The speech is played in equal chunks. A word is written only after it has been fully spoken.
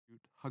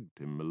hugged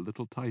him a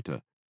little tighter.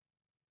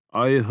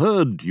 "I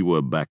heard you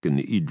were back in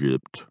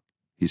Egypt,"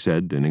 he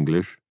said in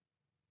English.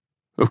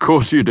 "Of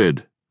course you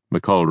did,"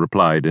 McCall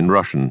replied in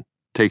Russian,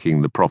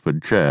 taking the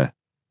proffered chair.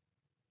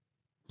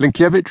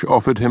 Linkievich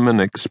offered him an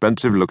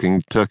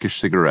expensive-looking Turkish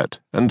cigarette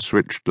and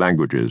switched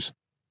languages.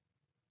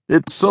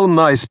 "It's so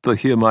nice to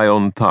hear my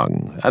own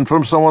tongue, and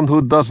from someone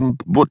who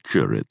doesn't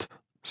butcher it.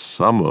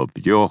 Some of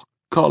your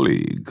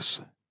colleagues."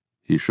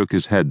 He shook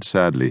his head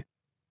sadly.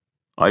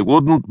 "I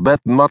wouldn't bet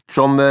much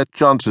on their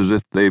chances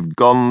if they've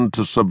gone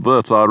to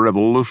subvert our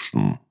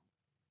revolution."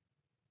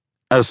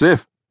 "As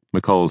if,"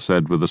 McCall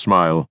said with a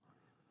smile.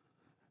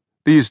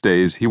 These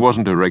days he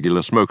wasn't a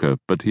regular smoker,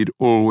 but he'd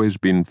always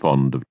been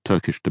fond of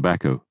Turkish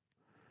tobacco.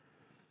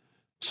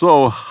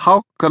 "So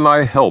how can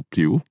I help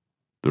you?"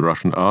 the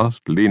Russian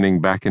asked,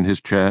 leaning back in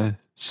his chair,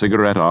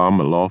 cigarette arm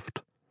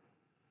aloft.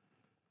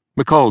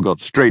 McCall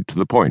got straight to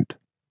the point.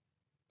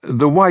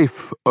 "The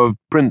wife of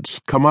Prince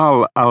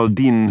Kamal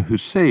al-Din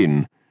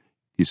Hussein,"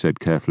 he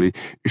said carefully.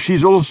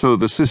 "She's also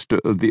the sister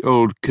of the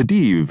old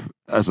Khedive,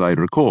 as I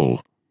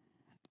recall."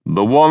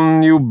 "The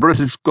one you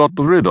British got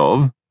rid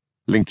of?"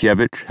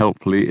 Linkievich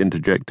helpfully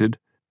interjected.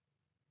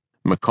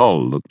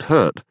 McCall looked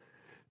hurt.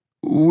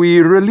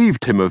 "We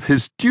relieved him of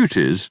his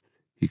duties,"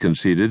 he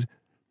conceded.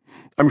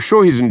 "I'm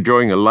sure he's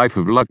enjoying a life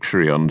of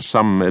luxury on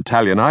some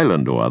Italian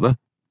island or other."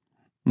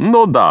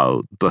 "No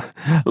doubt.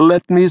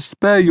 Let me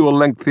spare you a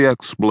lengthy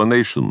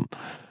explanation.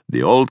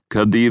 The old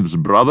Khedive's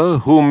brother,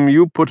 whom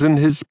you put in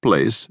his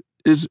place,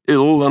 is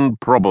ill and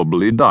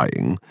probably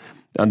dying,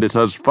 and it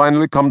has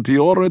finally come to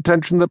your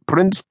attention that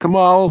Prince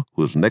Kamal,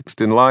 who's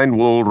next in line,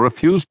 will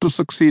refuse to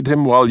succeed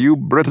him while you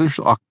British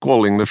are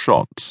calling the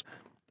shots.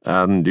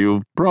 And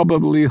you've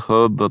probably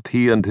heard that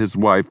he and his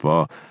wife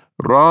are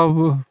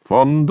rather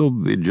fond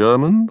of the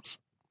Germans?"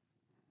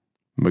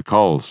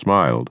 McCall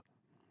smiled.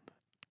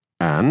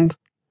 "And?"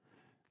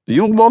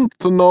 "You want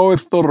to know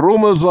if the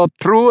rumors are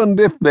true, and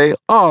if they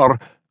are,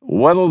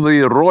 whether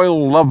the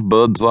royal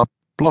lovebirds are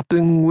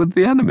plotting with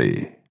the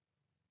enemy."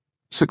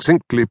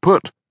 "Succinctly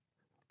put."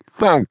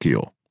 "Thank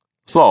you.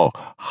 So,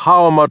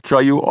 how much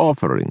are you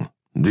offering?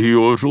 The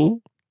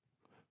usual?"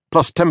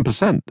 "Plus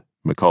 10%,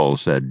 McCall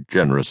said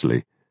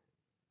generously.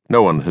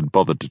 No one had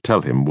bothered to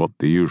tell him what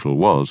the usual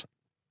was.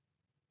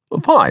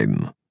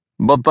 "Fine,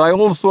 but I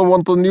also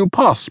want a new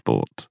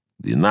passport.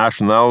 The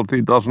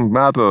nationality doesn't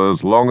matter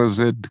as long as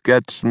it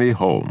gets me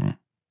home."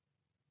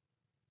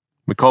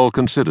 McCall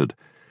considered.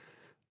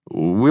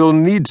 "We'll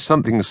need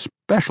something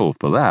special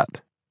for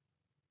that."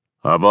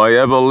 "Have I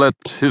ever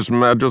let His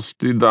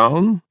Majesty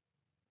down?"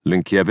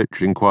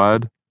 Linkievich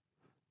inquired.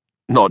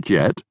 "Not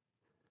yet."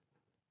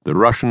 The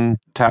Russian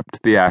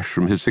tapped the ash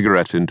from his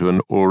cigarette into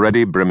an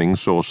already brimming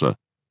saucer.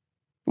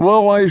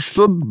 "Well, I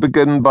should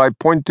begin by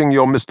pointing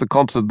your Mr.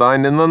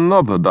 Considine in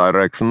another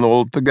direction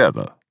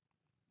altogether.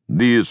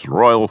 These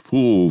royal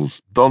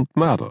fools don't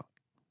matter.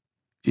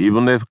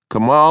 Even if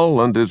Kamal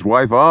and his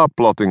wife are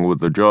plotting with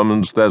the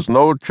Germans, there's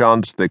no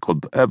chance they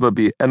could ever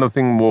be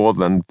anything more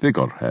than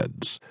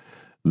figureheads.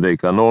 They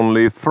can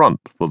only front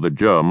for the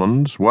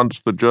Germans once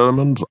the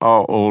Germans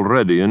are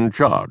already in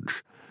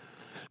charge.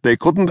 They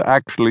couldn't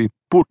actually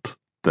put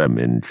them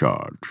in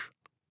charge.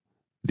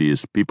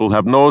 These people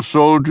have no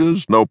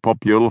soldiers, no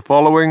popular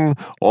following.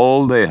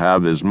 All they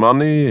have is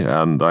money,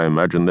 and I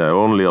imagine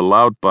they're only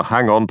allowed to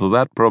hang on to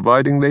that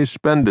providing they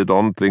spend it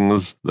on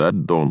things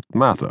that don't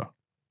matter."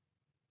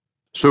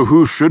 "So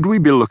who should we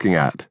be looking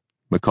at?"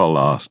 McCall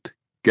asked,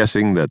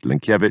 guessing that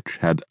Linkievich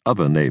had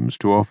other names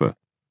to offer.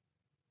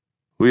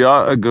 "We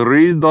are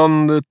agreed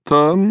on the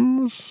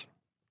terms?"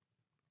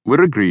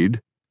 "We're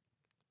agreed."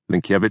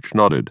 Linkievich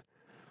nodded.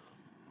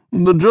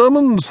 "The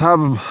Germans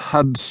have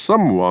had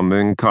someone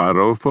in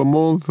Cairo for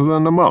more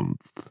than a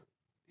month."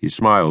 He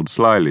smiled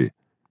slyly.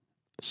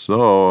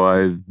 "So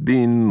I've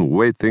been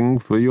waiting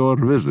for your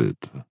visit."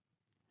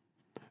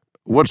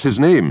 "What's his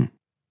name?"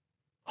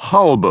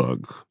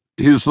 "Hallberg.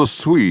 He's a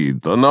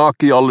Swede, an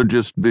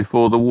archaeologist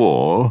before the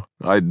war.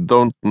 I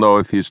don't know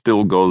if he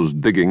still goes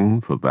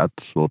digging for that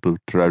sort of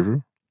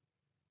treasure."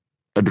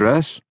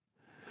 "Address?"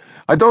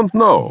 "I don't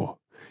know.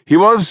 He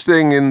was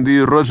staying in the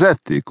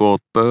Rossetti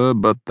quarter,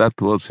 but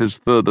that was his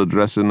third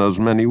address in as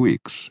many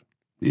weeks.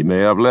 He may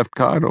have left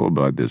Cairo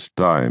by this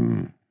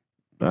time.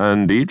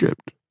 And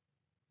Egypt."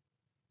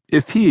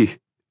 "If he—"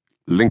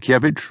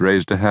 Linkievich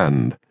raised a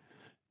hand.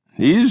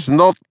 "He's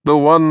not the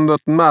one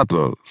that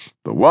matters.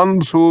 The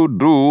ones who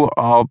do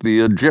are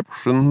the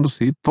Egyptians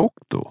he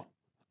talked to.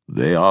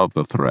 They are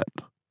the threat.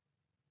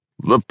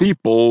 The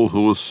people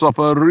who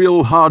suffer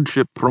real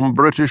hardship from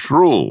British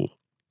rule,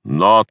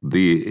 not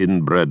the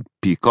inbred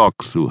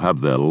peacocks who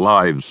have their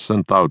lives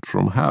sent out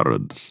from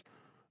Harrods.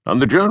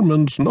 And the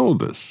Germans know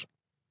this.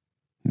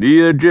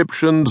 The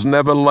Egyptians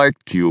never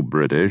liked you,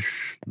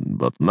 British,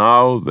 but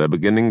now they're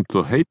beginning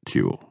to hate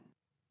you.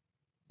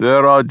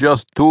 There are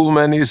just too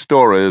many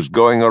stories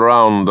going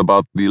around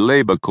about the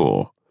Labour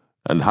Corps,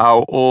 and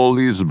how all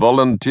these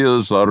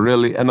volunteers are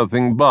really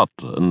anything but,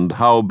 and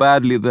how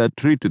badly they're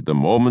treated the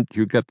moment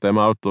you get them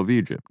out of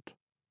Egypt.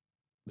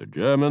 The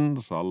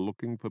Germans are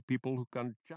looking for people who can